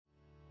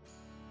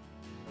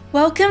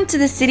Welcome to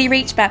the City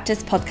Reach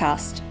Baptist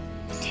podcast.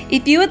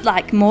 If you would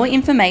like more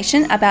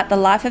information about the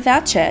life of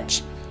our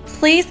church,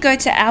 please go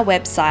to our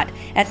website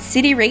at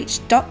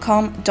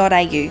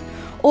cityreach.com.au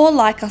or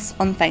like us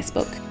on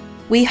Facebook.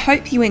 We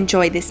hope you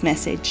enjoy this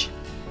message.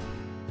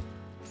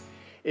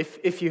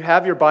 If you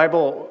have your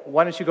Bible,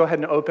 why don't you go ahead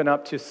and open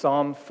up to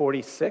Psalm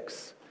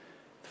 46,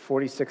 the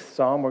 46th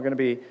Psalm. We're going to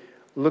be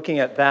looking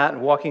at that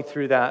and walking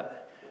through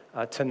that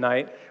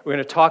tonight. We're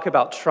going to talk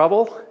about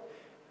trouble.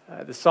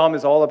 The Psalm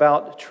is all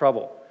about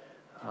trouble.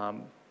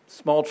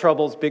 Small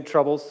troubles, big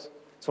troubles.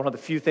 It's one of the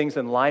few things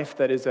in life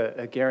that is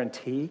a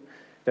guarantee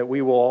that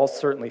we will all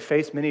certainly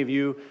face. Many of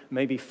you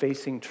may be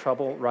facing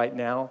trouble right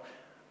now.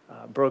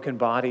 Broken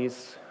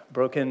bodies,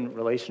 broken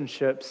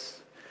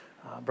relationships,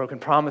 broken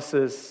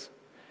promises.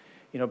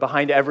 You know,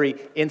 behind every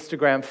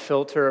Instagram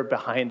filter,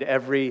 behind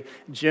every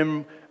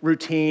gym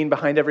routine,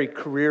 behind every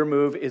career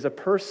move is a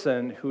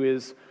person who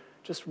is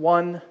just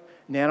one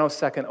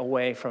nanosecond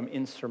away from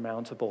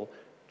insurmountable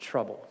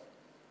trouble.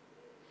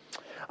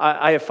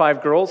 I have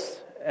 5 girls,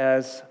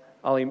 as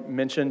Ollie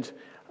mentioned.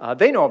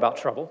 They know about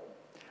trouble.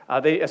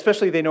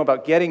 They know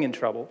about getting in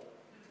trouble,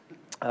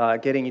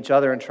 getting each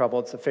other in trouble.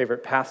 It's a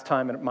favorite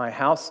pastime at my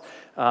house.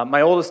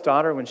 My oldest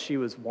daughter, when she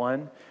was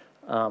 1,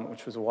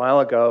 which was a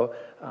while ago,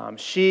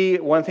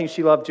 one thing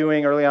she loved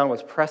doing early on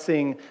was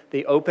pressing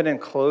the open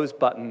and close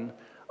button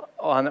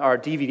on our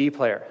DVD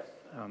player.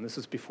 This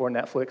was before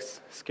Netflix,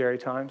 scary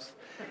times.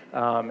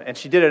 And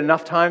she did it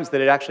enough times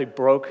that it actually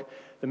broke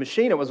the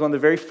machine. It was one of the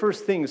very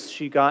first things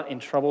she got in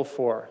trouble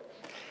for.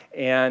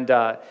 And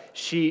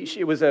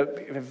it was a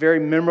very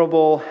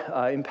memorable,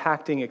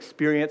 impacting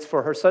experience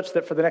for her, such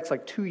that for the next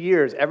 2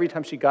 years, every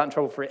time she got in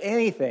trouble for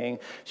anything,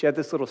 she had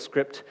this little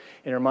script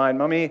in her mind: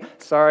 "Mommy,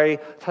 sorry,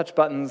 touch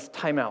buttons,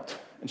 timeout."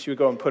 And she would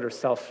go and put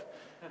herself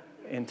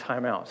in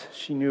timeout.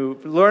 She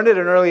learned at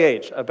an early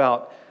age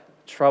about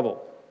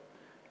trouble.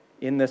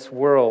 In this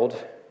world,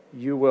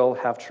 you will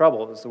have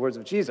trouble. Those are the words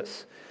of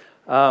Jesus.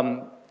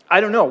 I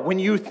don't know, when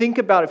you think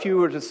about, if you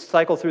were to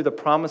cycle through the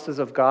promises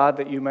of God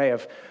that you may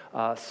have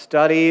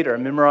studied or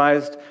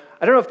memorized,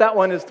 I don't know if that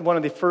one is one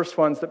of the first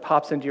ones that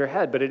pops into your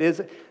head, but it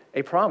is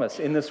a promise.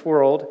 In this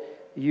world,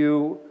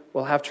 you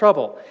will have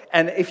trouble.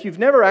 And if you've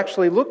never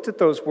actually looked at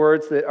those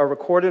words that are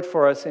recorded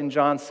for us in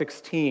John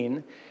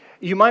 16,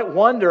 you might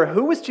wonder,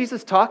 who was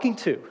Jesus talking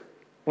to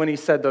when he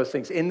said those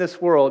things? In this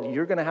world,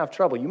 you're going to have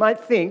trouble. You might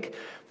think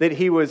that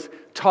he was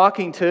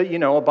talking to,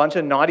 a bunch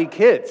of naughty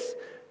kids.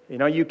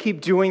 You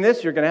keep doing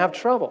this, you're going to have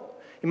trouble.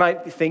 You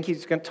might think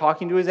he's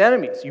talking to his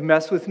enemies. You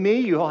mess with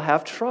me, you'll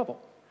have trouble.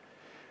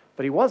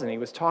 But he wasn't. He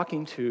was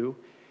talking to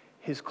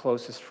his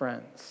closest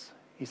friends.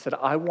 He said,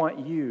 I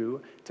want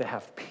you to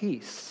have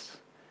peace.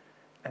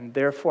 And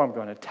therefore, I'm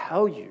going to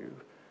tell you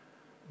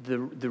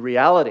the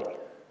reality.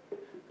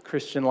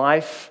 Christian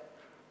life,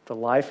 the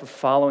life of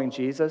following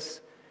Jesus,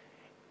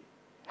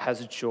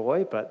 has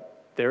joy,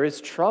 but there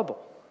is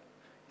trouble.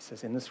 He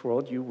says, in this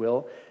world, you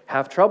will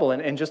have trouble.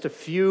 And just a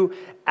few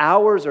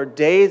hours or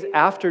days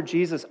after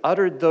Jesus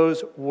uttered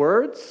those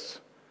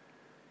words,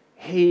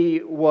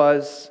 he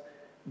was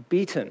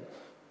beaten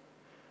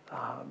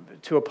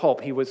to a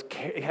pulp. He was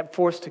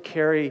forced to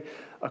carry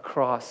a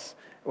cross,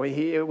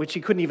 which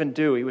he couldn't even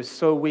do. He was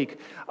so weak.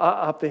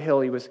 Up the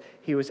hill,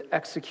 he was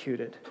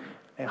executed.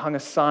 They hung a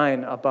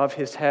sign above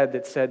his head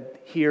that said,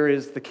 "Here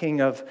is the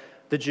King of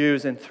the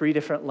Jews," in 3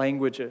 different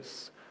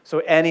languages. So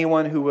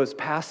anyone who was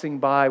passing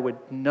by would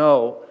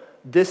know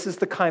this is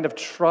the kind of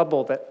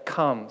trouble that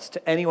comes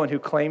to anyone who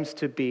claims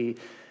to be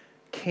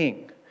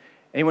king.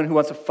 Anyone who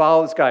wants to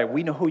follow this guy,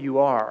 we know who you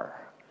are.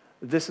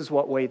 This is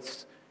what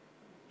waits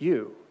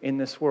you. In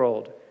this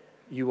world,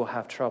 you will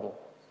have trouble.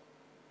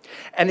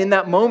 And in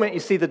that moment, you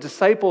see, the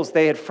disciples,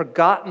 they had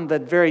forgotten the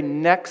very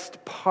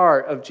next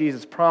part of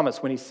Jesus'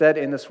 promise when he said,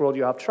 in this world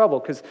you have trouble,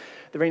 because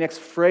the very next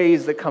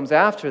phrase that comes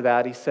after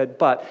that, he said,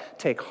 but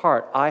take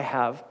heart, I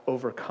have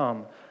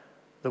overcome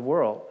the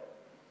world.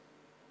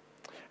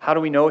 How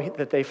do we know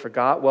that they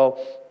forgot? Well,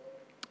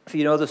 if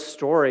you know the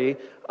story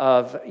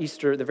of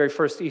Easter, the very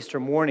first Easter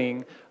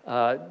morning,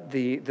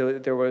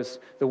 there was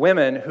the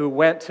women who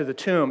went to the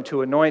tomb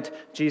to anoint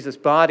Jesus'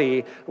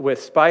 body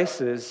with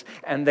spices,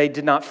 and they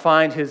did not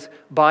find his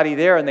body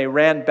there, and they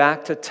ran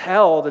back to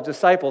tell the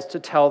disciples, to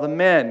tell the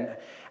men.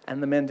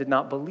 And the men did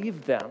not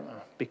believe them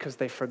because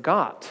they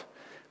forgot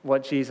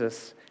what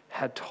Jesus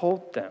had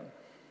told them.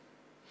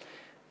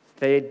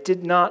 They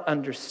did not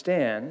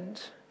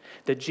understand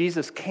that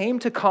Jesus came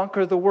to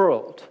conquer the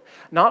world,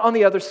 not on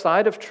the other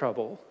side of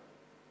trouble,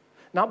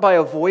 not by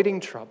avoiding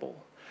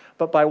trouble,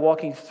 but by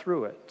walking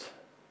through it.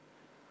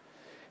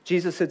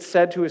 Jesus had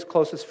said to his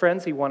closest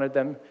friends he wanted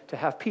them to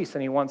have peace,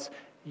 and he wants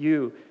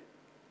you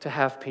to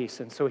have peace.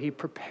 And so he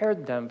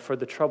prepared them for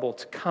the trouble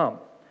to come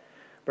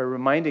by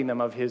reminding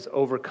them of his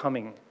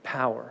overcoming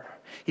power.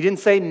 He didn't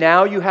say,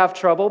 now you have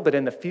trouble, but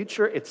in the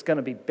future it's going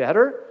to be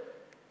better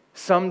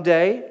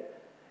someday.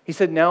 He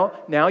said,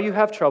 now you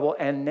have trouble,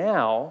 and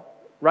now,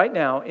 right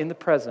now, in the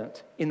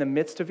present, in the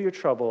midst of your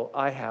trouble,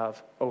 I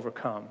have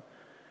overcome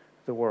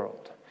the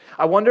world.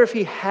 I wonder if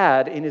he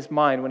had in his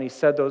mind when he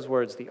said those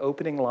words, the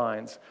opening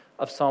lines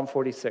of Psalm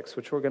 46,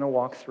 which we're going to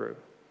walk through.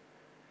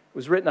 It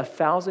was written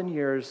 1,000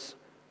 years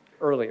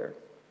earlier.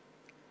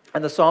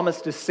 And the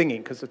psalmist is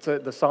singing, because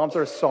the Psalms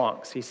are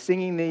songs. He's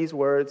singing these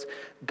words,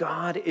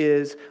 God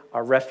is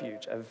our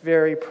refuge, a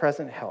very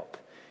present help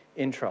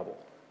in trouble.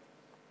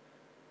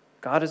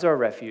 God is our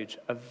refuge,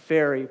 a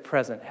very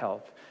present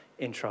help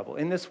in trouble.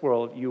 In this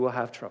world, you will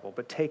have trouble,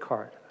 but take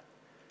heart.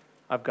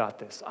 I've got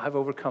this. I've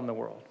overcome the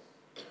world.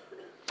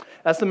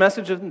 That's the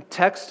message of the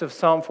text of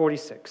Psalm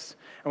 46.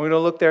 And we're going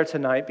to look there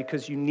tonight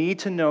because you need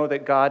to know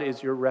that God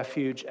is your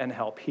refuge and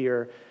help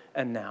here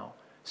and now,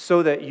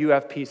 so that you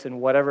have peace in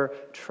whatever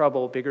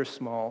trouble, big or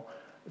small,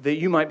 that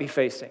you might be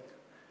facing.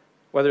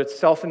 Whether it's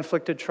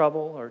self-inflicted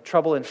trouble or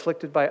trouble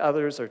inflicted by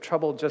others or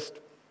trouble just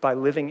by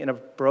living in a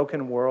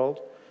broken world.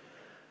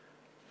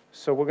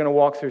 So we're going to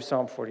walk through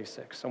Psalm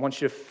 46. I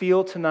want you to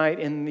feel tonight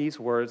in these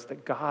words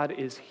that God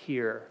is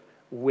here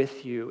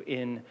with you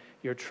in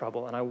your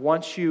trouble. And I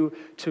want you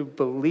to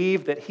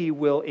believe that he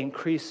will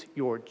increase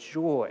your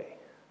joy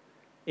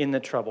in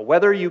the trouble.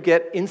 Whether you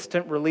get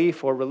instant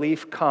relief or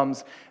relief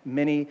comes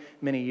many,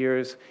 many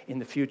years in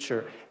the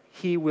future,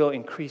 he will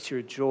increase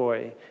your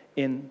joy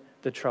in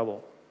the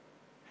trouble.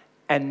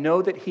 And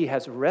know that he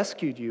has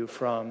rescued you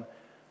from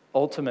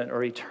ultimate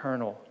or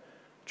eternal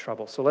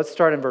trouble. So let's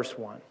start in verse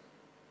 1.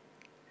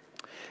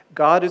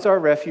 God is our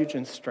refuge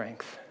and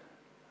strength,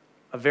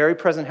 a very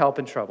present help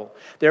in trouble.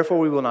 Therefore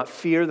we will not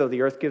fear, though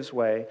the earth gives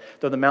way,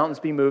 though the mountains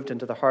be moved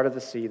into the heart of the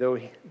sea, though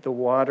the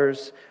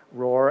waters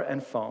roar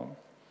and foam,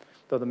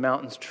 though the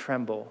mountains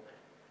tremble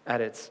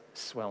at its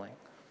swelling.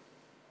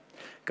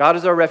 God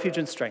is our refuge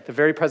and strength, a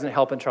very present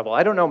help in trouble.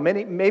 I don't know,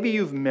 maybe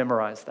you've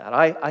memorized that.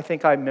 I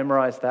think I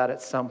memorized that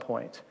at some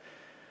point.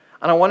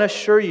 And I want to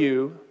assure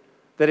you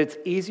that it's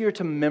easier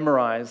to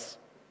memorize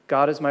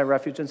God is my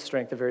refuge and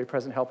strength, a very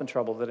present help in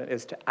trouble, than it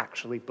is to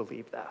actually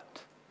believe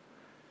that.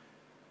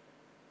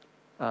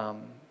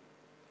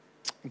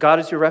 God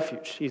is your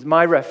refuge. He's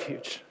my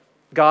refuge.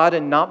 God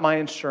and not my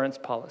insurance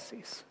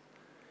policies.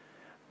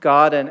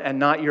 God and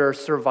not your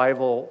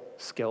survival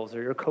skills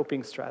or your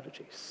coping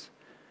strategies.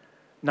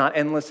 Not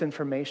endless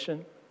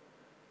information.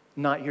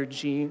 Not your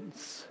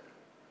genes.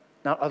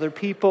 Not other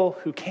people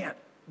who can't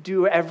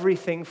do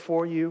everything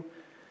for you.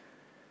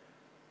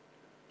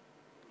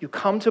 You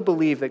come to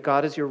believe that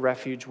God is your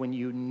refuge when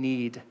you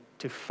need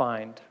to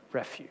find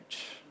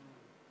refuge.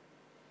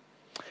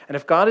 And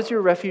if God is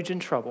your refuge in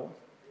trouble,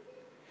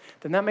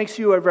 then that makes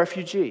you a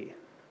refugee.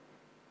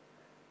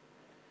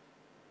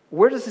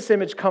 Where does this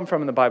image come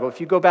from in the Bible?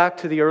 If you go back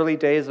to the early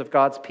days of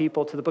God's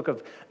people, to the book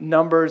of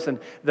Numbers, and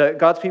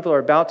God's people are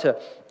about to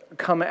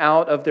come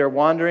out of their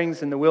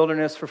wanderings in the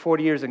wilderness for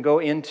 40 years and go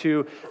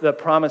into the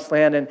promised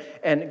land.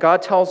 And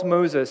God tells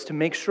Moses to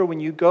make sure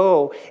when you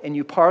go and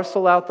you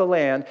parcel out the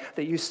land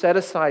that you set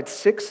aside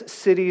 6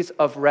 cities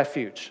of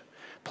refuge.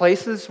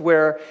 Places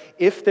where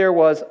if there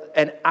was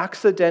an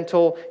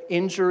accidental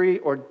injury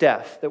or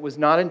death that was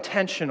not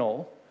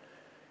intentional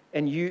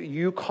and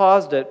you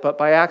caused it, but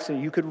by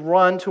accident, you could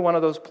run to one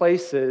of those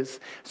places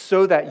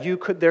so that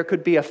there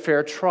could be a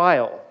fair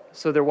trial.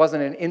 So there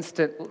wasn't an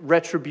instant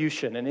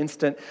retribution, an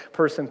instant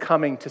person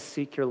coming to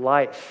seek your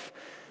life.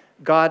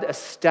 God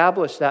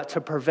established that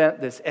to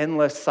prevent this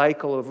endless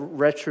cycle of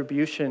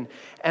retribution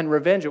and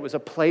revenge. It was a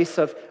place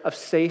of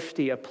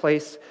safety, a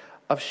place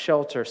of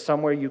shelter,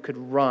 somewhere you could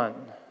run.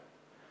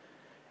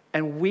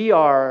 And we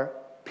are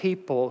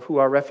people who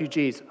are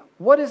refugees.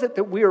 What is it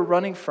that we are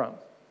running from?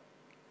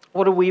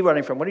 What are we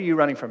running from? What are you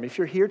running from? If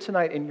you're here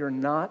tonight and you're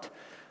not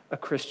a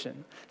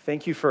Christian,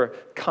 thank you for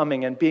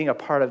coming and being a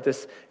part of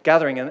this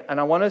gathering. And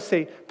I want to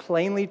say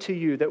plainly to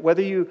you that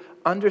whether you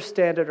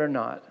understand it or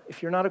not,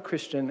 if you're not a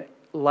Christian,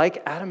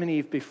 like Adam and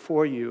Eve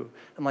before you,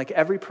 and like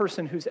every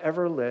person who's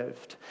ever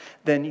lived,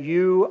 then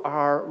you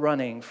are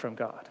running from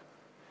God.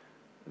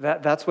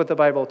 That's what the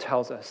Bible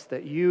tells us,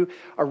 that you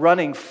are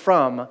running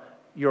from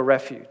your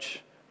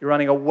refuge. You're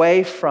running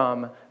away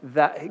from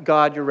that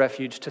God, your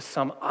refuge, to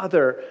some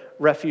other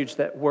refuge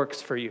that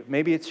works for you.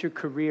 Maybe it's your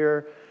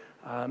career.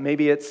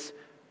 Maybe it's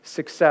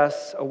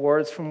success,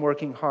 awards from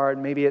working hard.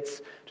 Maybe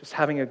it's just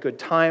having a good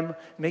time,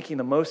 making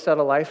the most out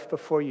of life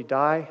before you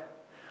die.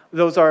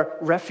 Those are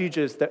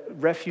refuges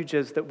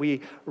that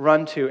we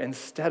run to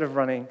instead of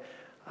running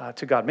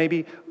to God.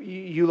 Maybe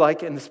you,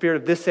 like in the spirit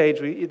of this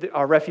age,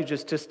 our refuge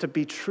is just to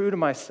be true to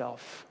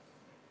myself.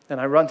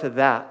 And I run to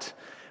that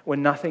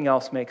when nothing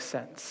else makes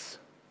sense.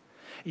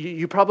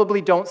 You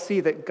probably don't see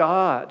that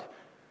God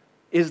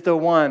is the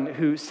one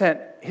who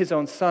sent his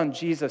own son,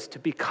 Jesus, to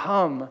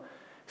become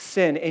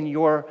sin in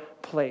your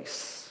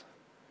place,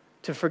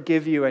 to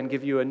forgive you and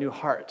give you a new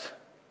heart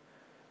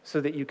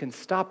so that you can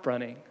stop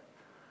running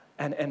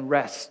and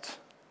rest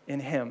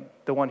in him,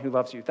 the one who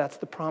loves you. That's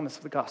the promise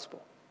of the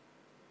gospel.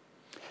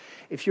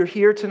 If you're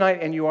here tonight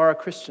and you are a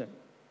Christian,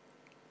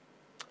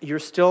 you're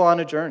still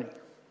on a journey.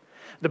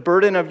 The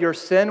burden of your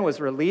sin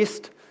was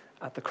released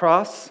at the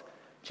cross.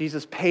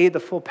 Jesus paid the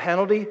full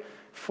penalty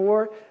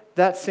for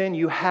that sin.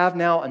 You have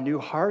now a new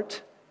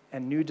heart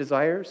and new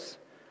desires.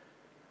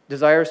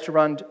 desires to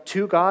run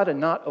to God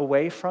and not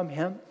away from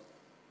him.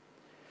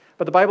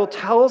 But the Bible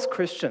tells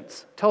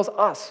Christians, tells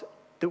us,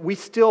 that we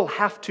still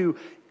have to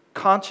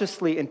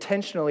consciously,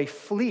 intentionally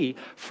flee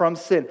from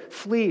sin,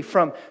 flee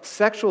from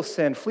sexual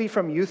sin, flee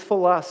from youthful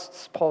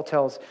lusts, Paul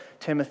tells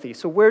Timothy.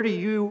 So where do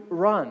you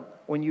run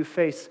when you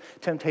face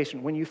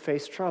temptation, when you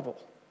face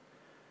trouble?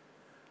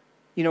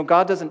 You know,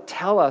 God doesn't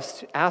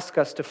ask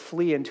us to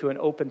flee into an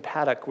open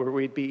paddock where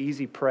we'd be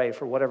easy prey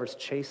for whatever's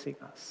chasing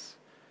us.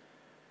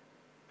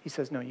 He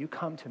says, no, you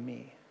come to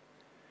me.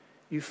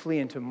 You flee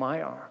into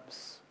my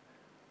arms.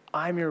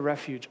 I'm your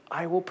refuge.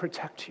 I will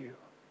protect you.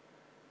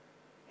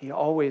 He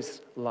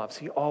always loves.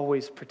 He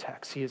always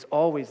protects. He is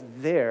always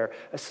there,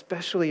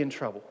 especially in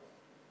trouble.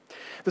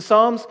 The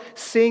Psalms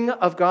sing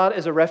of God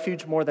as a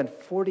refuge more than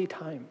 40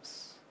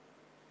 times.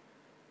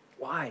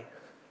 Why?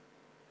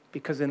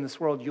 Because in this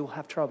world you'll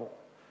have trouble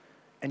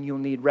and you'll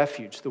need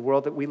refuge. The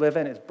world that we live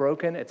in is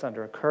broken. It's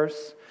under a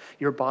curse.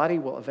 Your body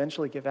will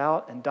eventually give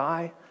out and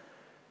die.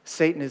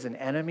 Satan is an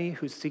enemy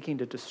who's seeking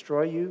to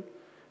destroy you.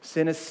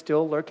 Sin is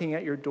still lurking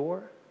at your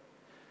door.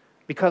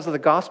 Because of the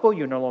gospel,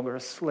 you're no longer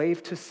a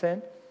slave to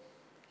sin.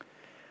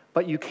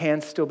 But you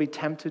can still be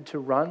tempted to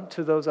run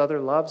to those other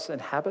loves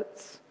and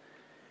habits.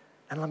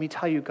 And let me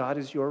tell you, God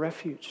is your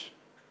refuge,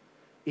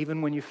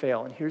 even when you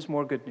fail. And here's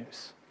more good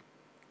news.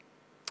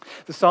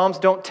 The Psalms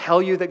don't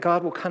tell you that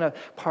God will kind of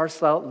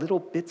parcel out little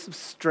bits of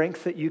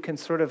strength that you can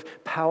sort of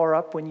power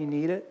up when you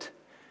need it.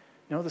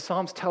 No, the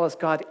Psalms tell us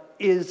God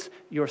is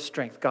your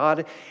strength.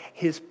 God,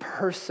 his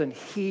person,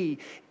 he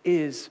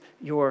is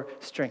your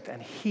strength,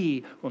 and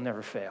he will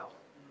never fail.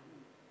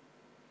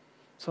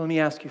 So let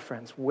me ask you,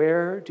 friends,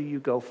 where do you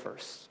go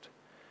first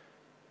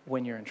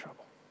when you're in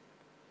trouble?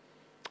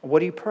 What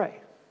do you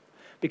pray?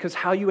 Because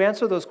how you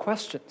answer those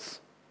questions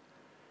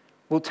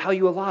will tell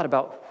you a lot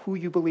about who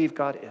you believe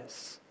God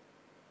is.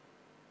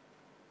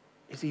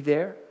 Is he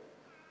there?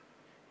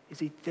 Is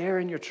he there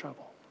in your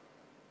trouble?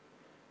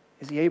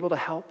 Is he able to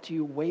help? Do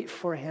you wait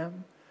for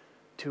him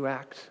to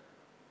act?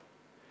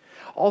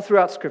 All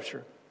throughout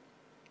Scripture,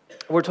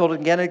 we're told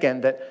again and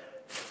again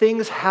that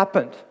things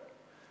happened.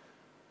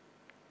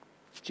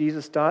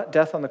 Jesus'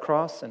 death on the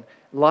cross and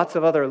lots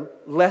of other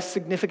less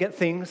significant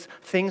things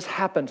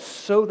happened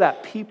so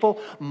that people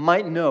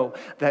might know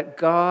that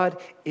God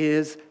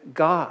is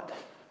God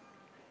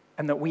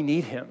and that we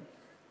need him.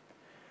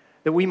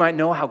 That we might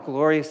know how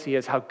glorious he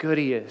is, how good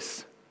he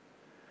is.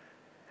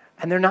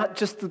 And they're not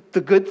just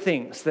the good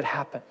things that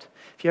happened.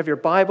 If you have your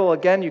Bible,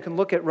 again, you can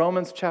look at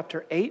Romans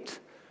chapter 8,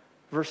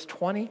 verse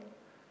 20. It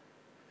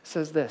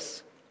says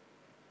this,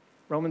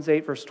 Romans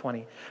 8, verse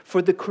 20.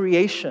 For the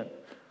creation,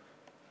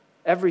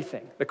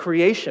 everything, the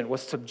creation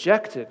was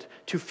subjected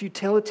to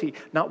futility,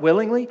 not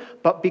willingly,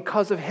 but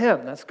because of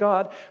him, that's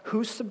God,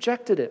 who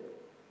subjected it,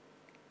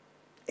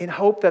 in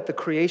hope that the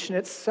creation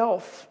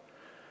itself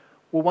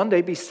will one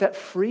day be set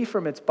free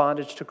from its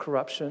bondage to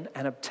corruption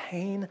and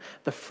obtain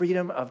the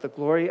freedom of the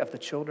glory of the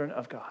children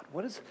of God.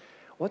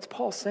 What's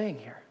Paul saying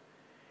here?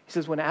 He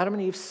says when Adam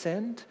and Eve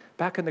sinned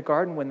back in the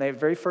garden, when the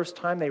very first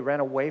time they ran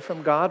away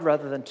from God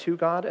rather than to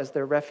God as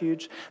their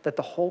refuge, that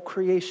the whole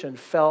creation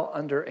fell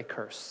under a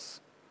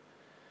curse.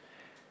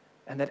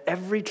 And that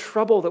every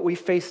trouble that we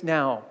face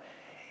now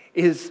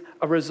is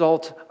a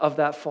result of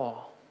that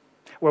fall.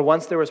 Where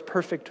once there was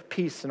perfect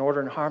peace and order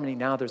and harmony,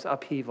 now there's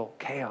upheaval,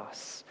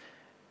 chaos,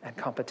 and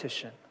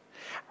competition.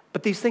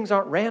 But these things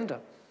aren't random.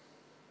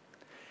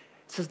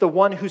 It says the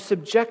one who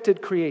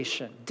subjected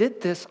creation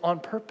did this on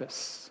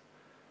purpose.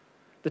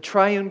 The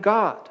triune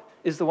God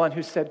is the one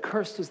who said,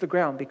 cursed is the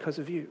ground because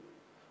of you.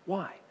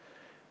 Why?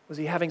 Was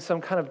he having some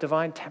kind of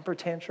divine temper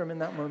tantrum in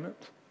that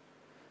moment?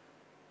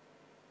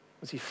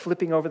 Was he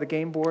flipping over the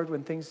game board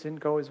when things didn't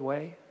go his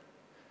way?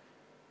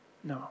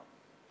 No.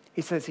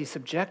 He says he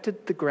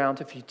subjected the ground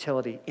to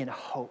futility in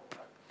hope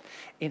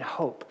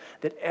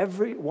that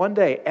one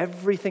day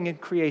everything in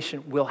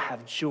creation will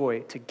have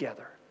joy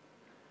together.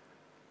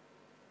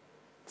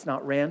 It's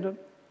not random.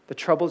 The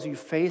troubles you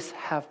face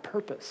have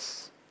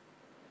purpose.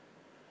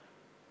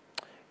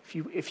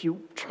 If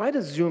you try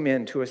to zoom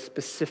into a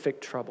specific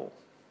trouble,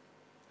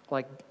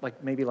 like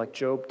maybe like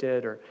Job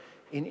did, or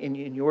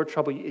in your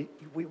trouble,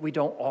 we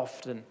don't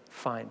often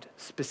find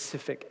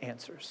specific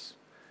answers.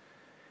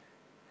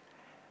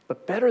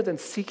 But better than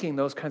seeking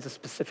those kinds of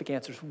specific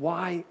answers,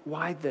 why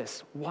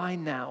this? Why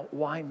now?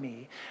 Why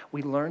me?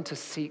 We learn to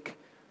seek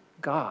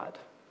God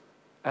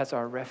as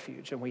our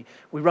refuge, and we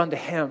run to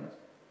him.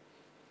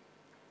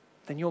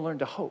 Then you'll learn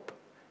to hope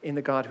in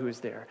the God who is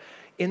there.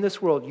 In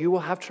this world, you will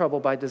have trouble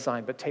by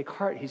design, but take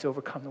heart, he's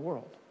overcome the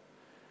world.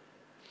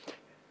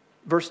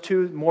 Verse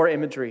 2, more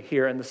imagery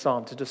here in the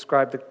psalm to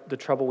describe the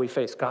trouble we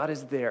face. God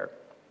is there.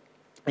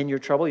 In your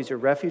trouble, he's your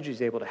refuge,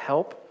 he's able to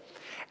help.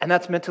 And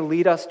that's meant to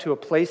lead us to a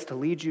place to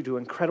lead you to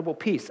incredible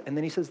peace. And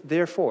then he says,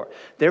 therefore,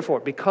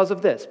 because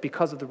of this,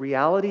 because of the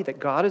reality that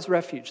God is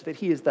refuge, that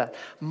he is that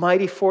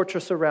mighty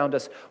fortress around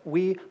us,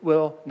 we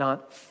will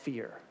not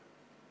fear,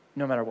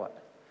 no matter what.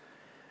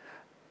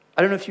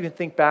 I don't know if you can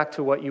think back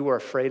to what you were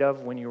afraid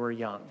of when you were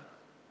young,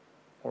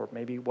 or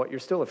maybe what you're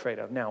still afraid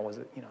of now. Was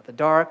it, the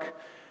dark?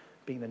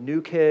 being the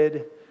new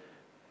kid,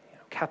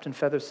 Captain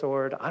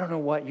Feathersword. I don't know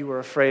what you were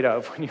afraid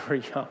of when you were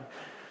young.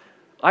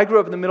 I grew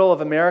up in the middle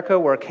of America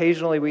where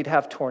occasionally we'd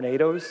have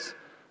tornadoes.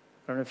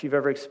 I don't know if you've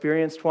ever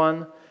experienced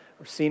one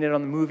or seen it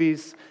on the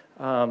movies.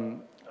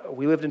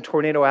 We lived in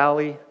Tornado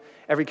Alley.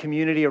 Every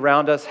community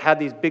around us had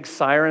these big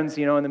sirens,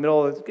 in the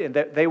middle of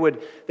they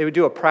would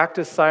do a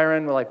practice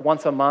siren like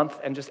once a month,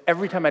 and just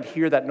every time I'd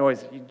hear that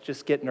noise, you'd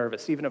just get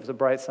nervous, even if it was a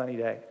bright, sunny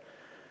day.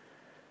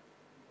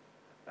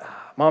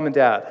 Mom and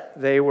Dad,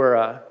 they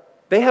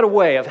had a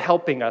way of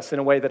helping us in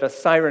a way that a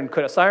siren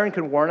could. A siren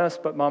could warn us,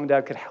 but Mom and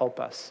Dad could help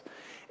us.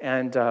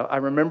 And I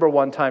remember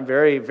one time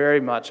very,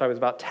 very much, I was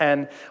about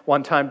 10,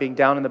 one time being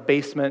down in the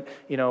basement,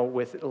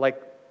 with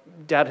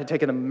Dad had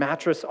taken a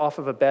mattress off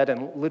of a bed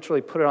and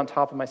literally put it on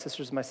top of my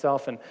sisters and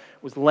myself and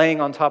was laying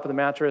on top of the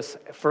mattress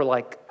for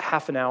like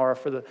half an hour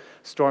for the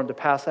storm to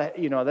pass.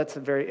 That's a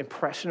very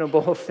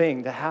impressionable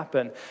thing to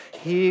happen.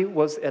 He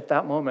was, at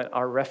that moment,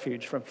 our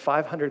refuge from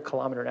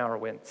 500-kilometer-an-hour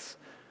winds.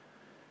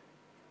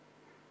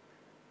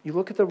 You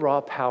look at the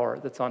raw power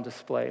that's on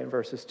display in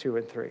verses 2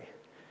 and 3.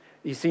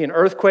 You see an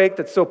earthquake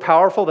that's so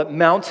powerful that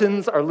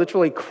mountains are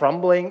literally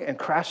crumbling and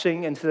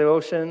crashing into the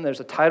ocean.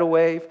 There's a tidal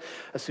wave,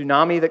 a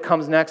tsunami that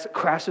comes next. It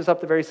crashes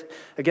up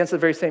against the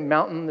very same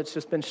mountain that's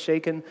just been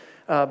shaken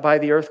by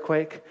the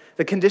earthquake.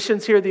 The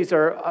conditions here, these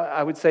are,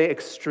 I would say,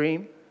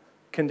 extreme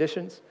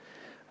conditions.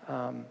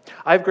 I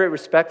have great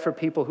respect for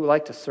people who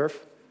like to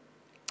surf.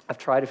 I've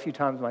tried a few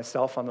times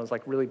myself on those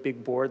really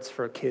big boards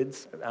for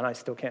kids, and I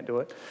still can't do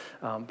it.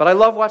 But I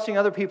love watching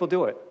other people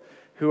do it.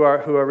 Who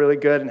are really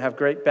good and have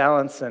great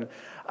balance. And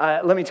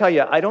let me tell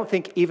you, I don't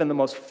think even the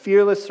most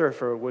fearless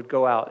surfer would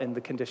go out in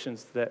the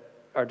conditions that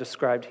are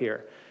described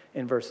here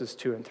in verses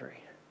 2 and 3.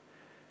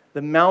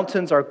 The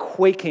mountains are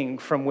quaking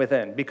from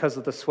within because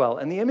of the swell.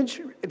 And the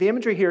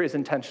imagery here is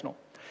intentional.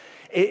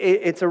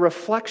 It's a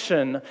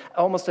reflection,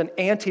 almost an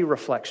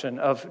anti-reflection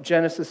of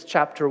Genesis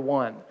chapter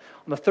 1. On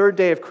the third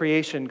day of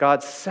creation,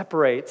 God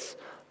separates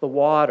the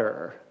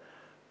water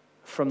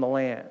from the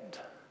land.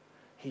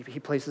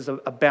 He places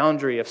a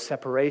boundary of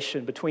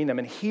separation between them.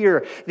 And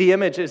here, the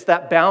image is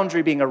that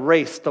boundary being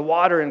erased, the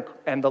water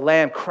and the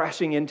land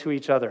crashing into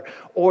each other,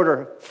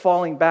 order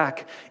falling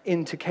back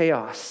into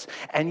chaos.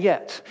 And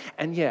yet,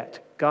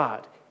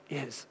 God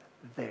is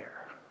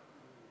there.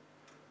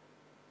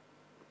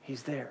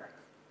 He's there.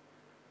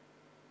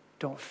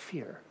 Don't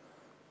fear.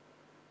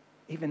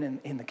 Even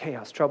in the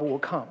chaos, trouble will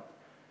come.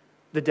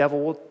 The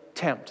devil will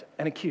tempt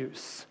and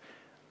accuse.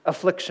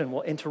 Affliction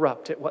will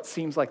interrupt at what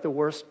seems like the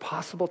worst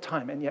possible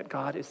time, and yet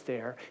God is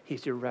there.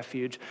 He's your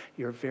refuge,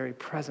 your very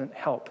present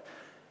help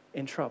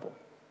in trouble.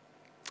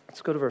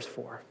 Let's go to verse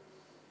 4.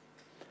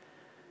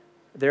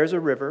 There's a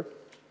river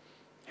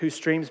whose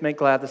streams make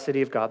glad the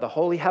city of God, the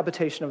holy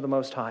habitation of the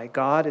Most High.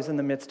 God is in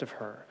the midst of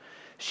her.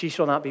 She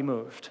shall not be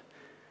moved.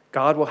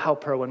 God will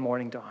help her when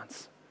morning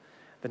dawns.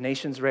 The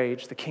nations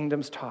rage, the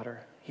kingdoms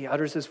totter. He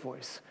utters his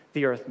voice,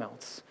 the earth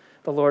melts.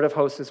 The Lord of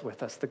hosts is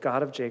with us. The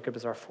God of Jacob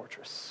is our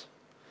fortress.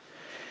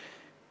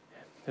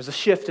 There's a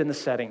shift in the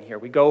setting here.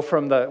 We go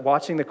from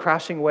watching the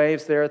crashing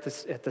waves there at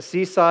the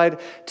seaside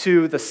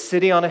to the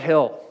city on a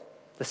hill,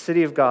 the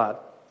city of God.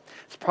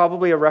 It's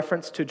probably a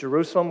reference to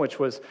Jerusalem, which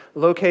was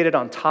located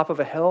on top of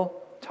a hill,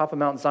 top of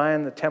Mount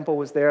Zion. The temple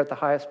was there at the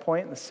highest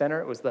point in the center.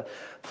 It was the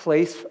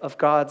place of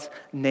God's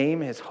name,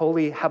 his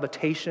holy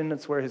habitation.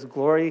 It's where his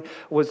glory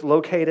was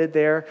located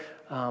there.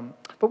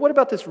 But what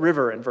about this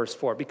river in verse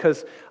 4?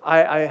 Because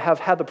I have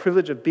had the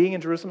privilege of being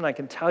in Jerusalem, and I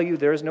can tell you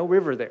there is no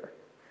river there.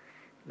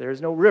 There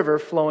is no river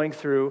flowing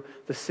through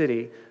the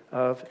city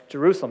of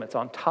Jerusalem. It's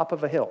on top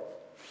of a hill.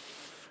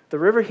 The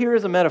river here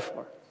is a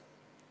metaphor.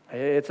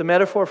 It's a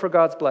metaphor for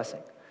God's blessing.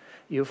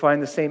 You'll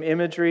find the same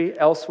imagery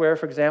elsewhere.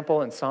 For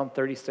example, in Psalm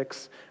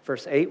 36,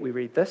 verse 8, we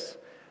read this.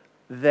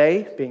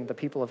 They, being the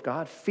people of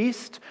God,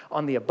 feast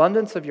on the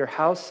abundance of your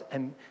house,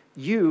 and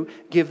you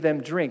give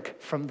them drink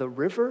from the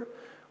river,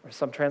 or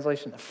some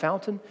translation, the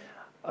fountain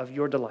of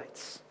your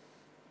delights.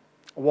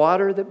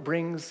 Water that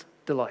brings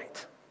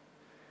delight.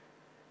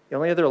 The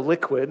only other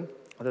liquid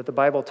that the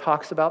Bible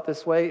talks about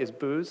this way is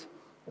booze,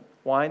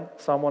 wine.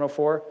 Psalm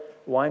 104,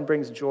 wine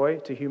brings joy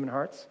to human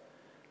hearts.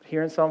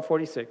 Here in Psalm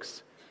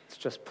 46, it's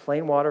just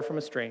plain water from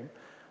a stream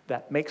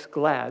that makes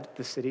glad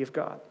the city of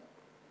God.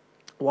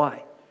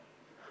 Why?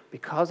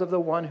 Because of the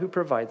one who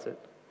provides it.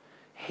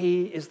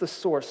 He is the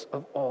source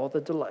of all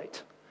the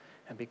delight.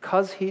 And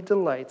because he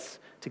delights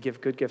to give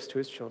good gifts to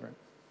his children.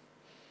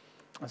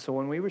 And so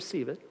when we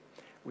receive it,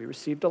 we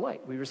receive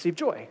delight. We receive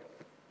joy.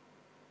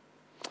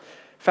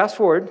 Fast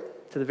forward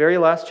to the very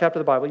last chapter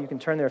of the Bible. You can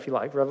turn there if you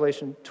like,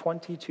 Revelation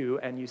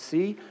 22, and you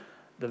see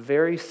the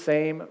very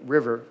same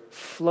river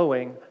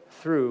flowing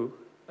through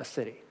a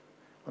city.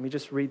 Let me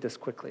just read this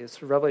quickly.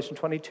 It's Revelation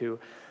 22.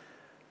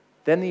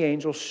 Then the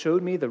angel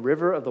showed me the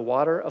river of the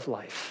water of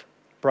life,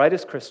 bright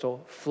as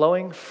crystal,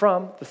 flowing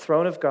from the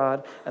throne of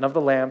God and of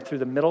the Lamb through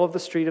the middle of the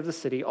street of the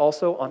city.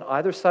 Also on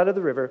either side of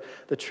the river,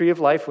 the tree of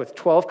life with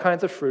 12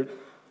 kinds of fruit,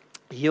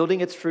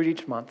 yielding its fruit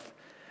each month.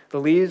 The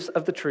leaves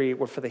of the tree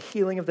were for the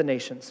healing of the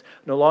nations.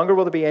 No longer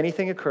will there be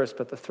anything accursed,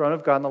 but the throne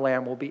of God and the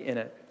Lamb will be in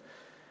it.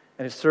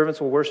 And his servants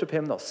will worship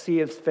him. They'll see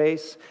his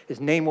face. His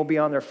name will be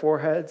on their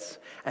foreheads.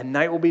 And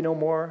night will be no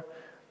more.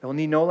 They will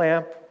need no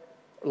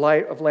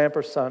light of lamp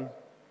or sun.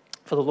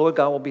 For the Lord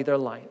God will be their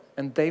light.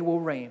 And they will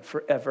reign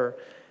forever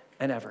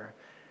and ever.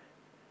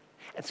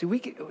 And see,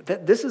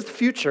 this is the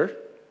future.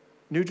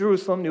 New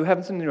Jerusalem, new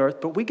heavens and new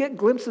earth. But we get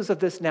glimpses of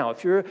this now.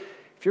 If you're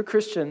a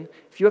Christian,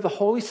 if you have the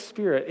Holy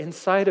Spirit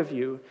inside of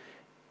you,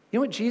 you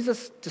know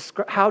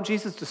what how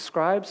Jesus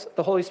describes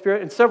the Holy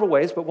Spirit? In several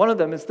ways, but one of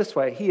them is this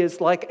way. He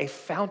is like a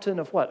fountain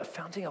of what? A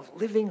fountain of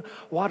living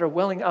water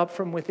welling up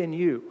from within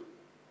you.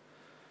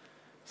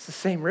 It's the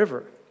same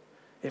river.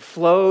 It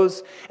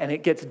flows and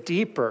it gets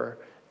deeper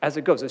as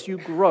it goes, as you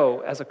grow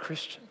as a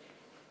Christian.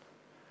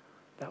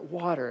 That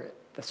water,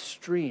 the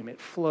stream, it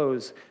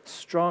flows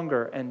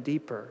stronger and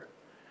deeper.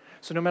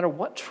 So no matter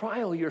what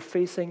trial you're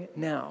facing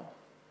now,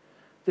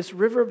 this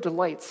river of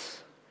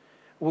delights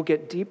will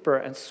get deeper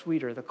and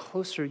sweeter the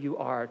closer you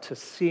are to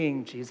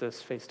seeing Jesus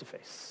face to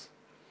face.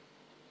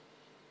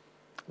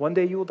 One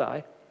day you will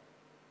die,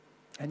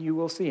 and you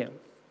will see him.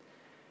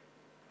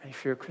 And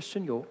if you're a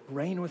Christian, you'll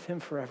reign with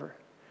him forever.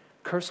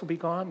 Curse will be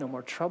gone, no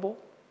more trouble,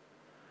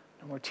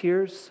 no more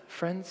tears.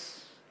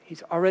 Friends,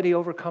 he's already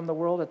overcome the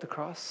world at the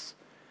cross.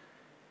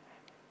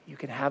 You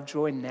can have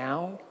joy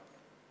now,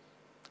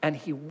 and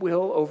he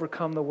will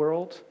overcome the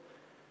world.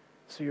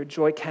 So your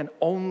joy can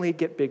only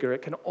get bigger.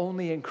 It can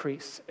only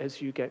increase as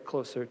you get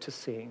closer to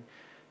seeing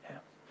him.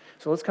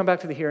 So let's come back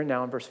to the here and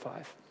now in verse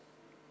 5.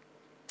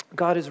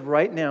 God is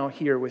right now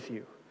here with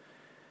you,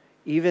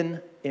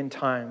 even in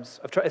times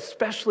of trouble,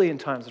 especially in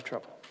times of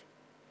trouble.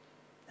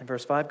 In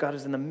verse 5, God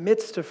is in the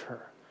midst of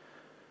her.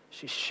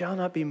 She shall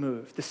not be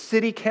moved. The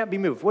city can't be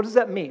moved. What does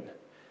that mean?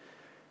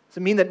 Does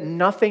it mean that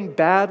nothing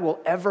bad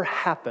will ever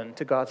happen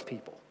to God's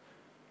people?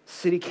 The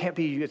city can't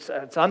be, it's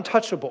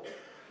untouchable.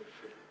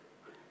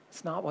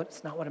 It's not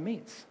what it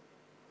means.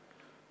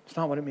 It's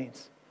not what it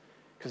means.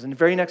 Because in the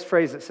very next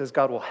phrase it says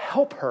God will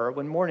help her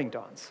when morning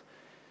dawns.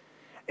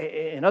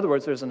 In other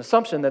words, there's an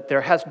assumption that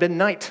there has been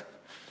night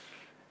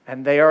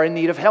and they are in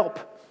need of help.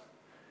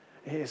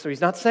 So he's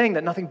not saying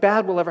that nothing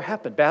bad will ever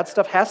happen. Bad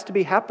stuff has to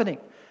be happening.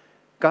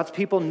 God's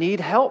people need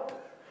help.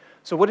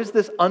 So what is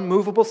this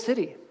unmovable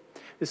city?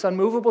 This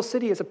unmovable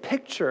city is a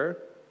picture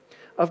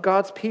of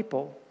God's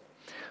people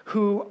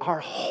who are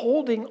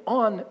holding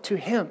on to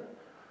him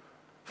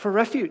for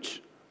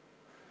refuge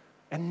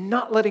and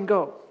not letting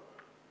go,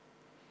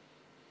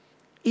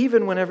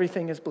 even when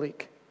everything is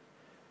bleak.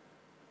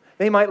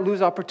 They might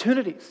lose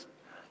opportunities.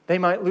 They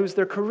might lose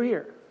their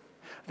career.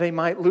 They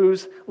might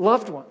lose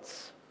loved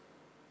ones.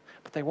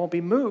 But they won't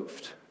be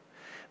moved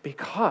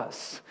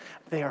because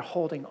they are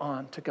holding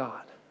on to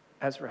God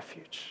as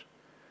refuge.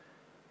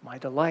 My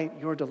delight,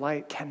 your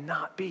delight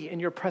cannot be in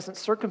your present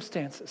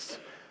circumstances.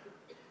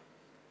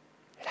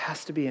 It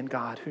has to be in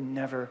God who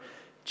never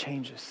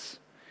changes.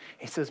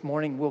 He says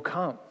morning will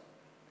come.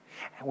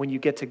 And when you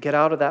get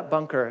out of that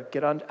bunker,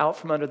 out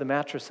from under the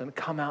mattress and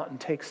come out and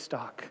take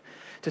stock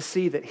to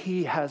see that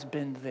he has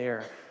been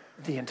there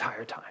the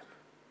entire time.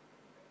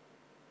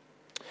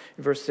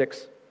 In verse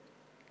 6,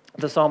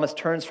 the psalmist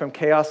turns from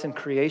chaos in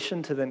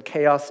creation to then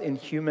chaos in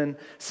human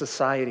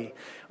society.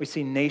 We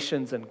see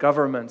nations and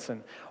governments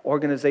and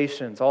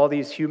organizations, all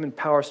these human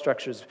power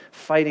structures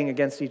fighting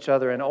against each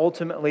other. And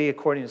ultimately,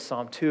 according to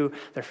Psalm 2,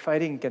 they're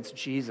fighting against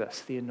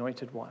Jesus, the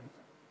Anointed One.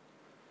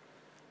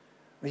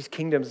 These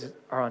kingdoms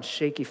are on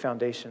shaky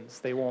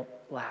foundations. They won't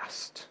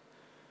last.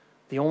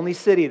 The only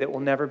city that will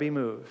never be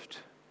moved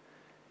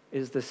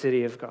is the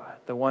city of God,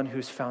 the one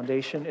whose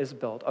foundation is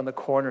built on the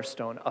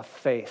cornerstone of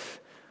faith.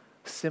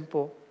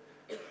 Simple,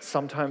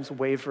 sometimes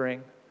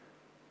wavering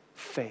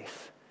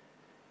faith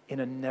in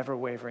a never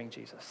wavering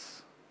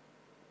Jesus.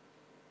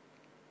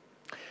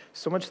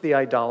 So much of the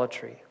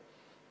idolatry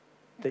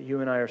that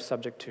you and I are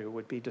subject to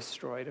would be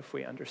destroyed if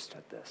we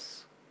understood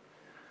this.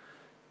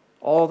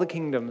 All the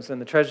kingdoms and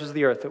the treasures of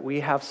the earth that we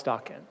have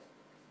stock in.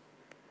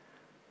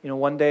 You know,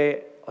 one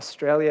day,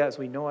 Australia, as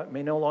we know it,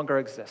 may no longer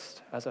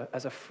exist as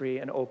a free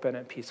and open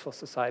and peaceful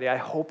society. I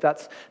hope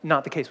that's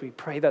not the case. We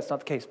pray that's not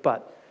the case,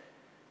 but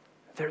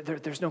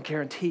there's no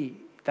guarantee.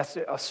 That's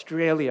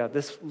Australia,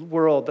 this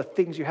world, the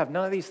things you have,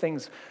 none of these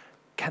things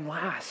can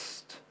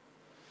last.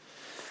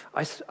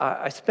 I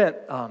spent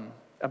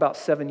about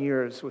 7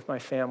 years with my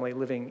family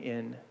living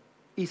in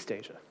East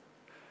Asia.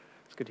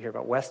 It's good to hear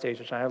about West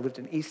Asia. I lived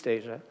in East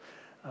Asia,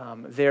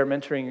 there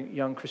mentoring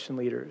young Christian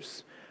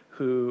leaders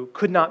who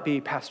could not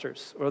be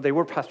pastors, or they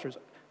were pastors,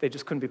 they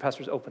just couldn't be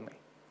pastors openly.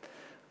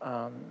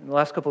 In the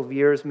last couple of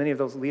years, many of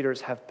those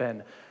leaders have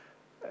been,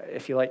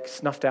 if you like,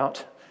 snuffed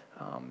out.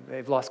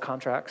 They've lost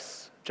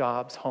contracts,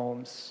 jobs,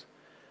 homes.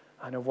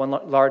 I know one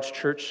large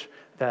church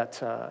that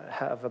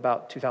have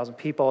about 2,000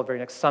 people. The very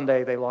next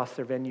Sunday, they lost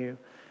their venue.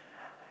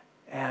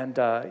 And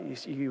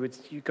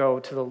you go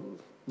to the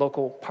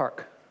local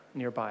park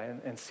nearby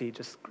and see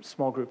just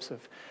small groups of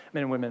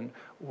men and women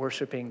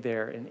worshiping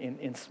there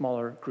in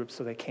smaller groups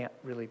so they can't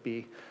really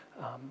be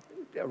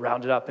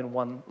rounded up in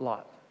one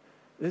lot.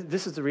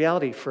 This is the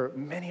reality for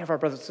many of our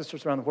brothers and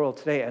sisters around the world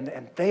today,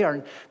 and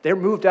they're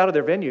moved out of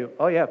their venue.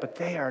 Oh yeah, but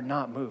they are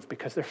not moved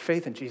because their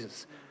faith in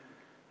Jesus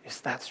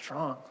is that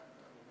strong.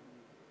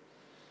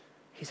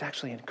 He's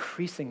actually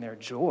increasing their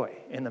joy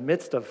in the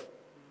midst of,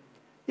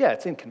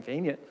 it's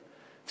inconvenient,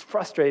 it's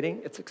frustrating,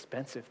 it's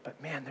expensive,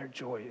 but man, their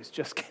joy is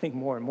just getting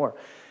more and more.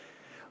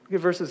 Look at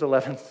verses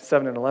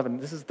 7 and 11.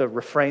 This is the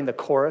refrain, the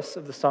chorus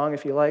of the song,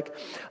 if you like.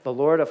 The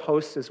Lord of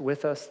hosts is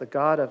with us. The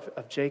God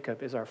of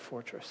Jacob is our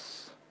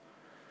fortress.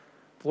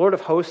 The Lord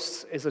of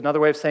hosts is another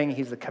way of saying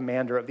he's the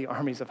commander of the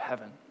armies of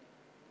heaven.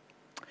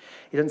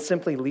 He doesn't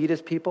simply lead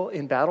his people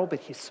in battle, but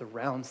he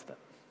surrounds them.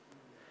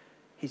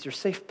 He's your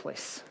safe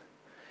place.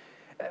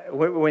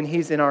 When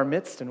he's in our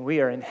midst and we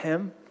are in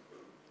him,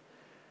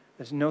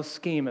 there's no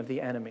scheme of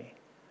the enemy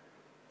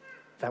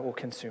that will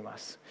consume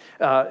us.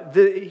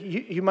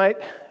 You might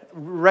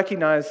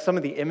recognize some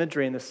of the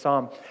imagery in this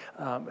psalm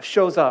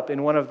shows up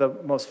in one of the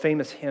most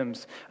famous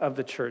hymns of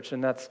the church,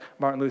 and that's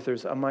Martin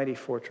Luther's A Mighty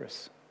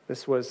Fortress.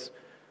 This was,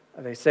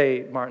 they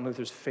say, Martin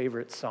Luther's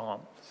favorite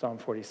psalm, Psalm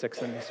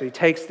 46. And so he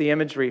takes the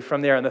imagery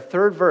from there. And the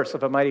third verse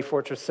of A Mighty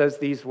Fortress says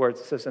these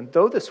words. It says, "And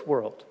though this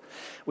world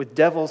with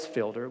devils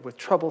filled, or with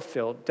trouble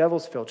filled,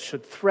 devils filled,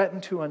 should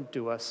threaten to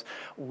undo us,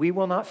 we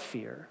will not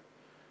fear,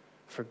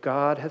 for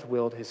God hath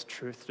willed his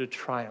truth to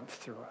triumph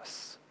through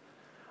us."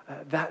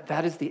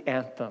 That is the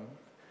anthem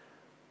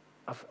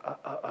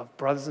of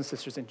brothers and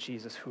sisters in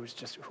Jesus who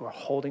are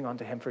holding on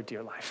to him for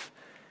dear life.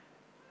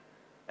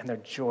 And their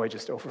joy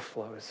just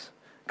overflows.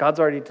 God's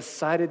already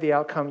decided the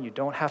outcome. You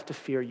don't have to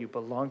fear. You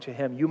belong to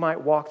him. You might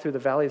walk through the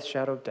valley of the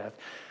shadow of death,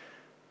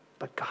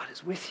 but God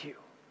is with you,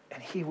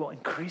 and he will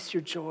increase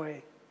your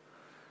joy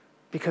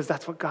because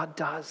that's what God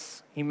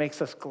does. He makes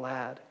us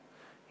glad.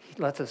 He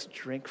lets us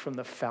drink from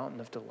the fountain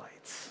of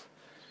delights.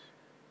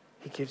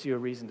 He gives you a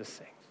reason to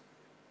sing.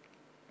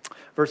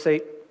 Verse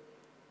 8,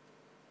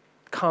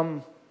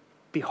 "Come,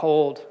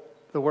 behold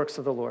the works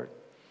of the Lord,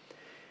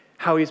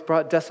 how he's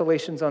brought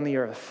desolations on the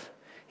earth.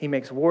 He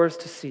makes wars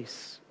to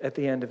cease at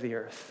the end of the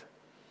earth.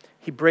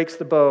 He breaks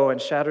the bow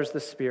and shatters the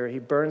spear. He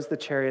burns the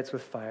chariots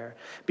with fire.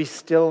 Be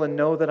still and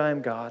know that I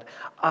am God.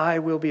 I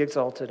will be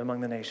exalted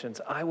among the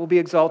nations. I will be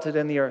exalted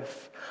in the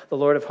earth. The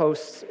Lord of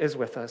hosts is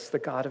with us. The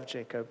God of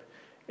Jacob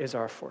is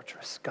our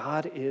fortress."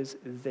 God is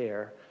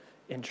there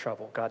in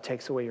trouble. God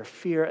takes away your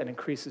fear and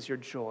increases your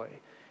joy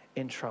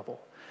in trouble.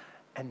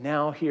 And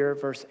now here,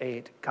 verse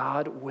 8,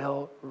 God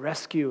will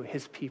rescue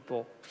his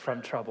people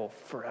from trouble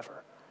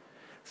forever.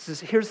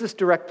 Here's this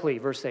direct plea,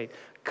 verse 8.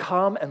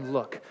 Come and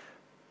look.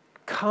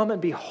 Come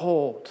and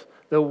behold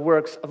the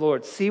works of the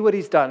Lord. See what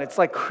he's done. It's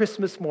like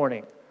Christmas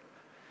morning.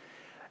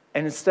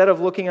 And instead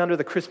of looking under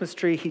the Christmas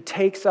tree, he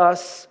takes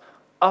us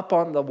up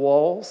on the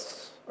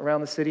walls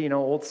around the city. You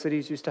know, old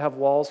cities used to have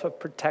walls of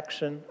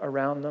protection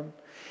around them.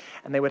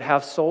 And they would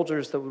have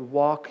soldiers that would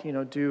walk,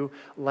 do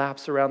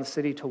laps around the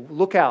city to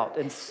look out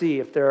and see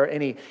if there are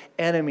any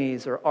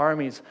enemies or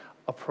armies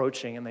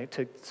approaching,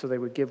 and so they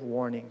would give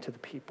warning to the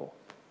people.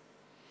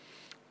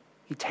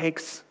 He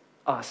takes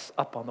us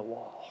up on the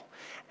wall,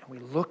 and we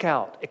look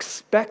out,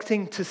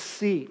 expecting to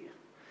see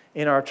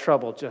in our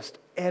trouble just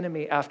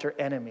enemy after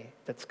enemy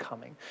that's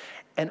coming.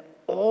 And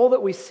all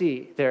that we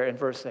see there in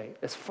verse 8,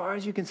 as far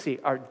as you can see,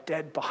 are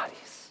dead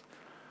bodies.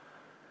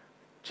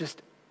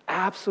 Just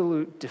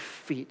absolute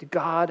defeat.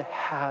 God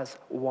has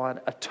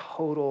won a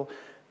total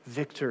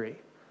victory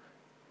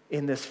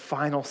in this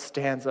final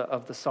stanza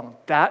of the song.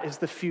 That is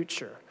the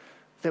future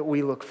that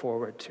we look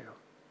forward to.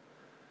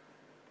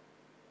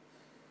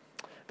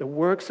 The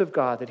works of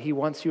God that he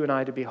wants you and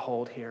I to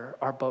behold here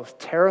are both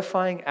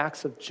terrifying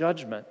acts of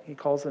judgment, he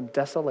calls them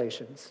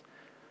desolations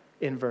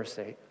in verse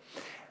 8,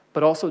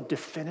 but also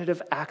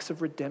definitive acts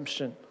of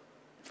redemption.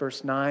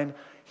 Verse 9,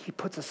 he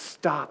puts a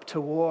stop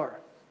to war.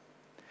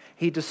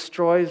 He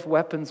destroys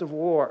weapons of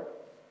war.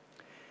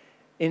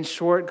 In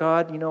short,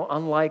 God,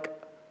 unlike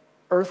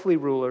earthly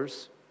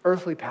rulers,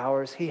 earthly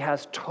powers, he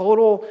has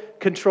total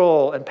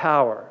control and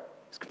power.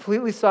 He's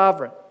completely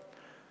sovereign.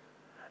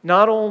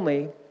 Not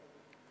only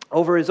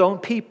over his own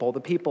people,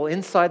 the people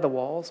inside the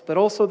walls, but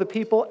also the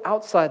people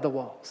outside the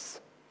walls.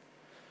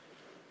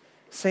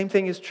 Same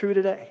thing is true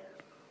today.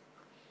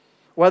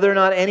 Whether or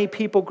not any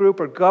people group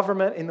or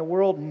government in the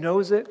world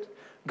knows it,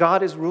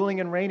 God is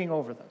ruling and reigning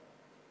over them.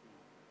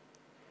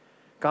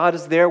 God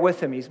is there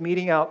with him. He's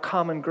meting out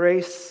common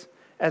grace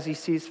as he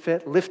sees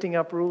fit, lifting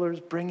up rulers,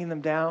 bringing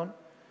them down,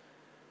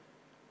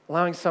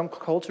 allowing some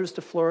cultures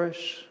to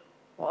flourish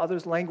while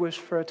others languish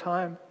for a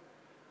time.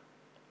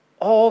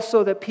 All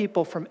so that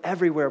people from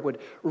everywhere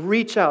would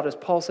reach out, as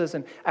Paul says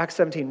in Acts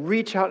 17,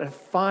 reach out and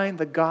find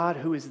the God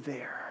who is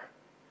there.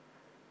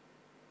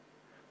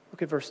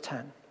 Look at verse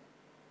 10.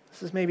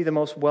 This is maybe the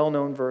most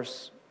well-known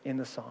verse in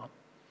the psalm.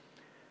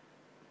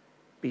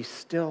 Be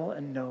still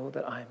and know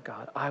that I am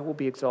God. I will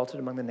be exalted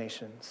among the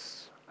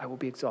nations. I will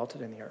be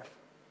exalted in the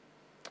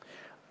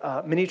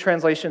earth. Many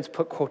translations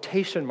put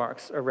quotation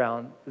marks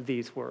around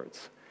these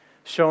words,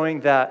 showing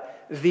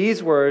that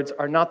these words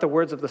are not the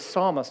words of the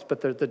psalmist,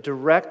 but they're the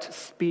direct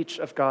speech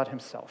of God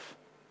himself.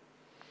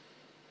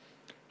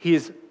 He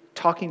is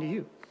talking to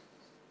you.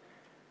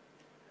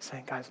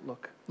 Saying, guys,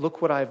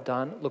 look what I've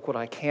done. Look what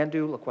I can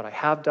do. Look what I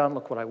have done.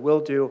 Look what I will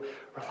do.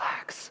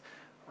 Relax,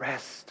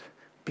 rest,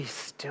 be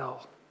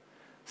still.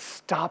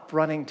 Stop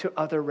running to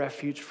other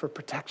refuge for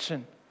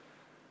protection.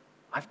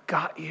 I've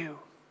got you.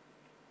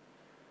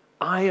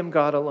 I am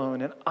God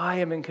alone, and I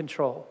am in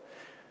control.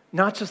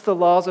 Not just the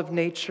laws of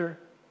nature,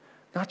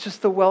 not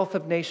just the wealth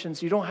of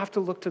nations. You don't have to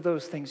look to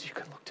those things. You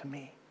can look to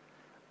me.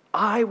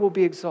 I will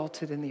be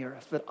exalted in the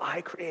earth that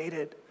I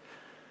created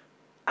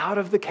out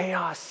of the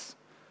chaos.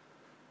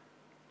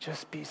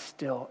 Just be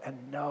still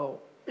and know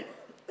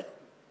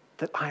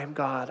that I am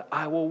God.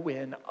 I will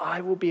win.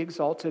 I will be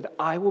exalted.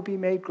 I will be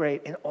made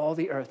great in all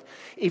the earth,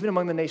 even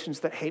among the nations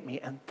that hate me.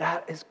 And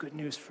that is good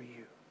news for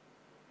you.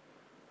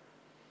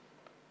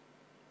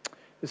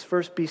 This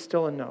verse, be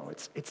still and know.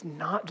 It's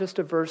not just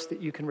a verse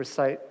that you can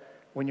recite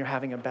when you're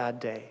having a bad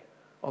day,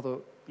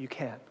 although you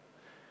can.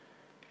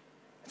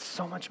 It's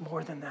so much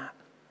more than that.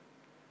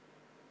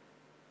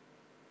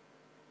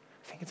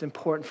 I think it's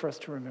important for us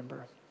to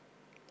remember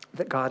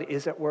that God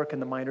is at work in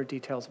the minor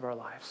details of our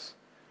lives.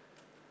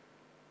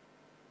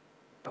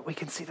 But we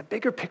can see the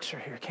bigger picture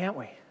here, can't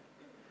we?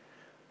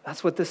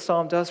 That's what this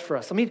psalm does for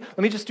us. Let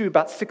me just do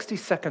about 60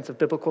 seconds of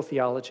biblical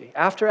theology.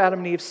 After Adam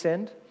and Eve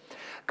sinned,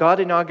 God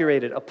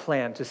inaugurated a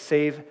plan to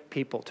save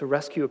people, to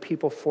rescue a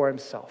people for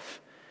himself,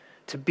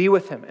 to be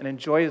with him and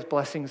enjoy his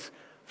blessings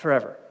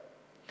forever.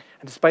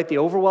 And despite the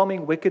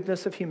overwhelming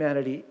wickedness of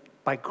humanity,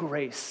 by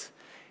grace,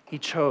 he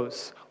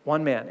chose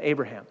one man,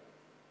 Abraham.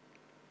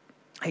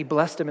 He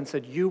blessed him and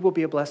said, you will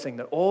be a blessing,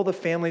 that all the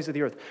families of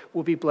the earth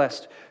will be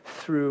blessed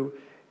through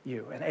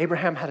you. And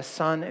Abraham had a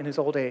son in his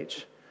old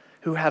age,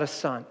 who had a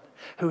son,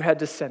 who had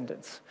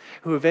descendants,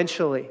 who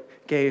eventually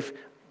gave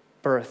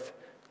birth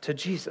to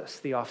Jesus,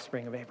 the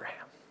offspring of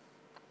Abraham.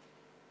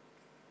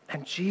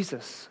 And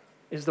Jesus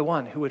is the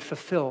one who would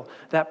fulfill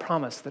that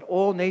promise that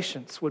all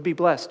nations would be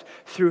blessed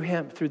through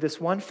him, through this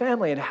one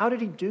family. And how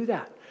did he do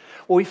that?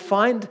 Well, we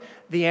find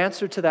the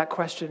answer to that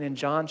question in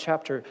John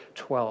chapter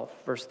 12,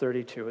 verse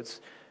 32.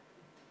 It's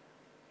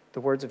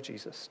the words of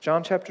Jesus.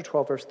 John chapter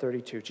 12, verse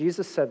 32.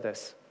 Jesus said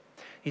this.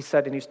 He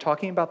said, and he's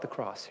talking about the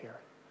cross here.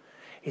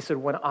 He said,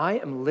 when I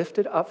am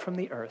lifted up from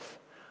the earth,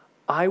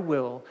 I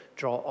will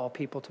draw all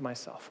people to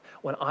myself.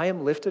 When I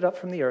am lifted up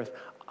from the earth,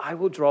 I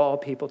will draw all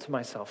people to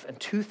myself. And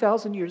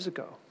 2,000 years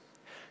ago,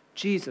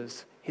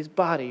 Jesus, his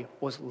body,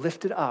 was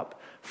lifted up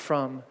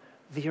from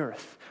the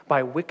earth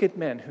by wicked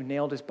men who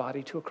nailed his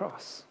body to a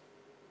cross.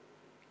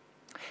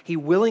 He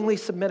willingly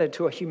submitted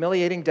to a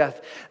humiliating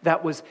death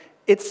that was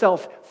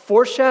itself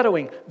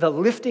foreshadowing the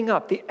lifting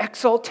up, the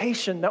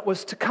exaltation that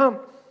was to come.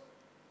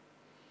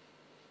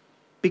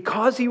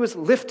 Because he was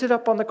lifted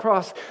up on the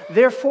cross,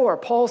 therefore,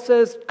 Paul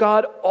says,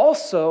 God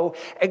also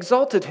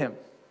exalted him.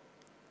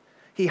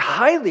 He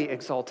highly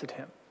exalted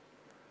him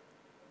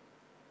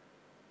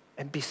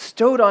and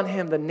bestowed on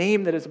him the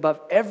name that is above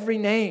every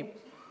name,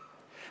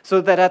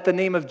 so that at the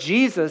name of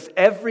Jesus,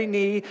 every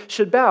knee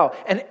should bow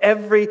and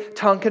every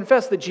tongue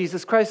confess that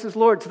Jesus Christ is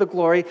Lord, to the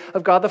glory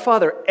of God the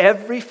Father.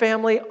 Every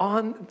family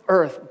on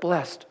earth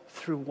blessed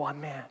through one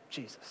man,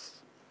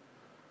 Jesus.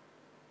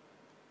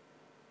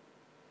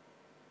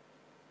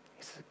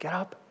 He says,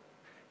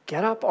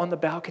 get up on the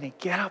balcony,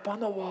 get up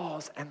on the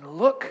walls and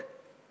look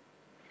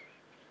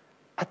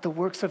at the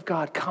works of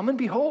God. Come and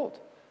behold.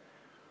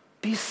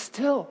 Be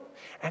still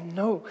and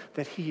know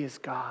that he is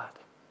God.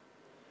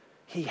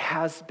 He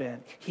has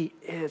been, he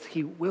is,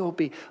 he will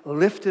be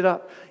lifted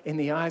up in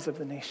the eyes of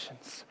the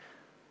nations.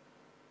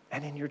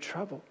 And in your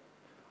trouble,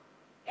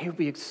 he will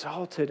be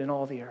exalted in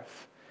all the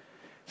earth.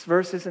 This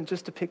verse isn't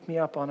just to pick me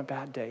up on a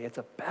bad day. It's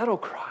a battle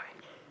cry.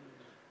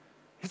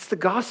 It's the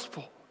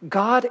gospel.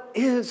 God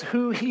is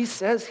who he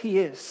says he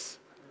is.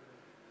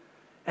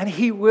 And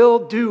he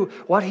will do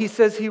what he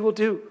says he will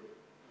do.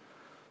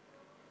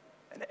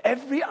 And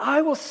every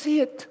eye will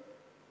see it.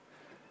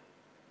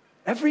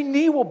 Every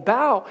knee will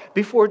bow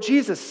before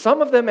Jesus,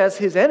 some of them as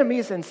his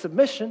enemies in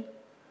submission,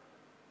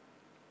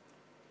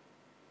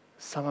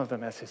 some of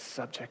them as his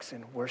subjects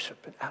in worship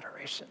and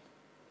adoration.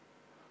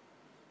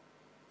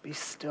 Be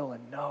still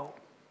and know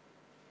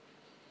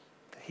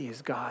that he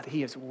is God.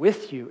 He is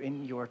with you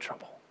in your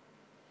trouble.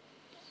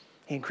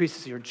 He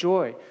increases your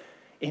joy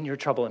in your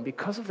trouble. And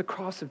because of the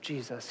cross of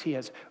Jesus, he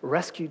has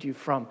rescued you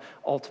from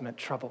ultimate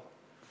trouble.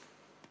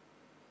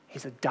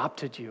 He's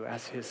adopted you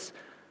as his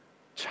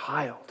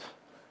child.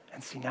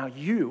 And see, now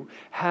you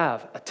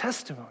have a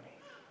testimony.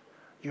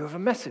 You have a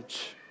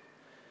message.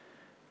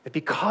 That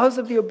because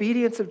of the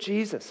obedience of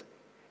Jesus,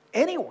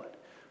 anyone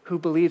who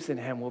believes in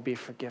him will be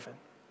forgiven.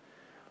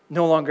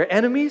 No longer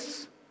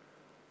enemies,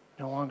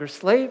 no longer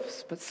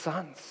slaves, but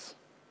sons.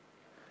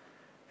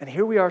 And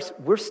here we are,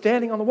 we're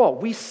standing on the wall.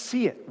 We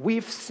see it.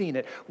 We've seen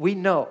it. We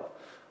know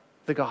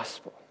the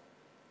gospel.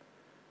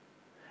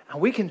 And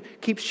we can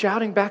keep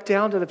shouting back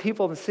down to the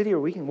people in the city, or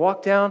we can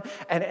walk down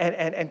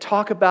and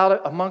talk about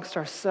it amongst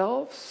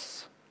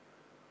ourselves.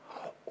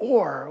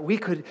 Or we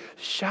could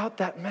shout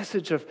that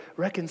message of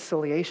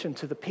reconciliation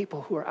to the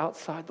people who are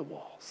outside the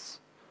walls,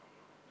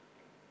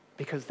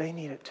 because they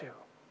need it too.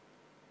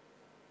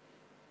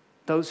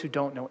 those who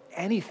don't know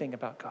anything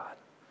about God.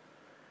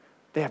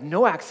 They have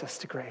no access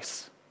to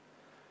grace,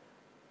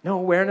 no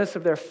awareness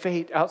of their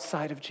fate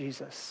outside of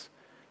Jesus.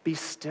 Be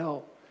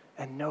still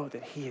and know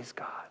that he is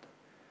God.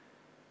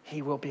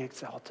 He will be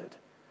exalted.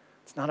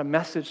 It's not a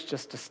message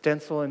just to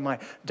stencil in my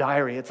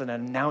diary. It's an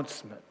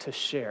announcement to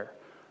share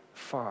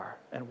far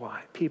and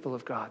wide. People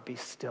of God, be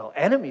still.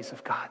 Enemies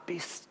of God, be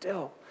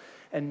still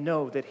and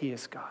know that he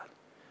is God.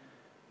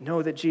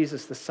 Know that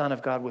Jesus, the Son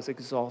of God, was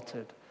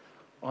exalted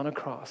on a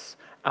cross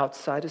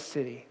outside a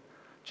city,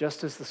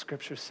 just as the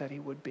scripture said he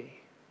would be.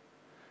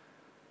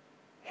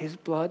 His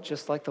blood,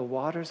 just like the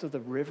waters of the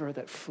river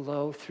that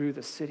flow through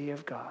the city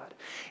of God,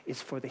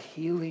 is for the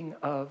healing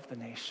of the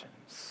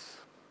nations.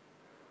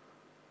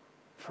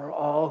 For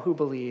all who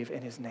believe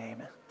in his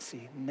name.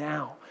 See,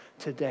 now,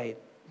 today,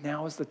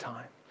 now is the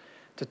time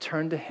to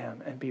turn to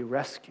him and be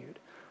rescued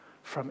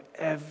from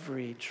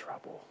every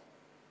trouble.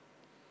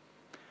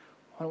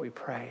 Why don't we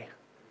pray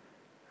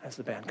as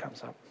the band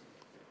comes up?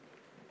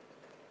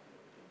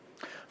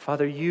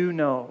 Father, you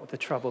know the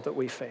trouble that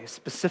we face.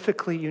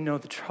 Specifically, you know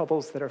the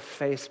troubles that are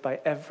faced by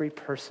every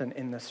person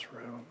in this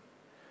room.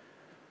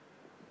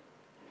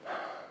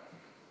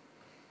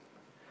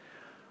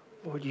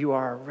 Lord, you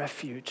are our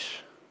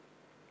refuge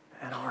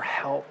and our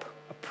help,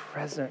 a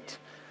present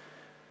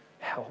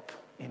help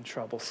in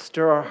trouble.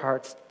 Stir our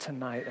hearts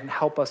tonight and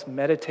help us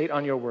meditate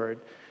on your word.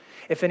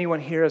 If anyone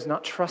here has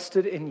not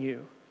trusted in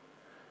you,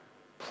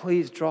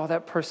 please draw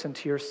that person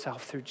to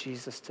yourself through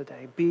Jesus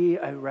today. Be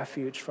a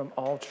refuge from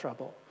all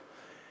trouble,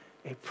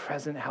 a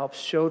present help.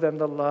 Show them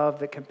the love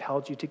that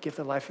compelled you to give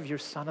the life of your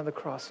Son on the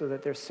cross so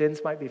that their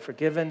sins might be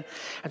forgiven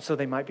and so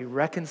they might be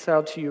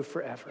reconciled to you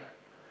forever.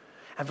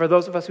 And for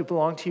those of us who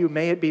belong to you,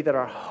 may it be that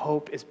our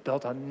hope is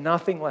built on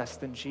nothing less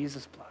than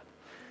Jesus' blood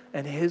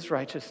and his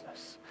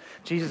righteousness.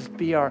 Jesus,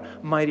 be our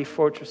mighty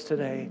fortress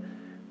today.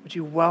 Would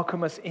you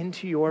welcome us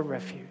into your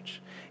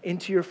refuge,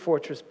 into your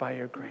fortress by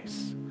your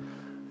grace?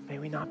 May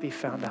we not be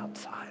found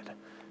outside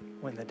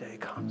when the day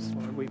comes.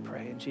 Lord, we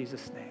pray in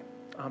Jesus' name.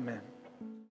 Amen.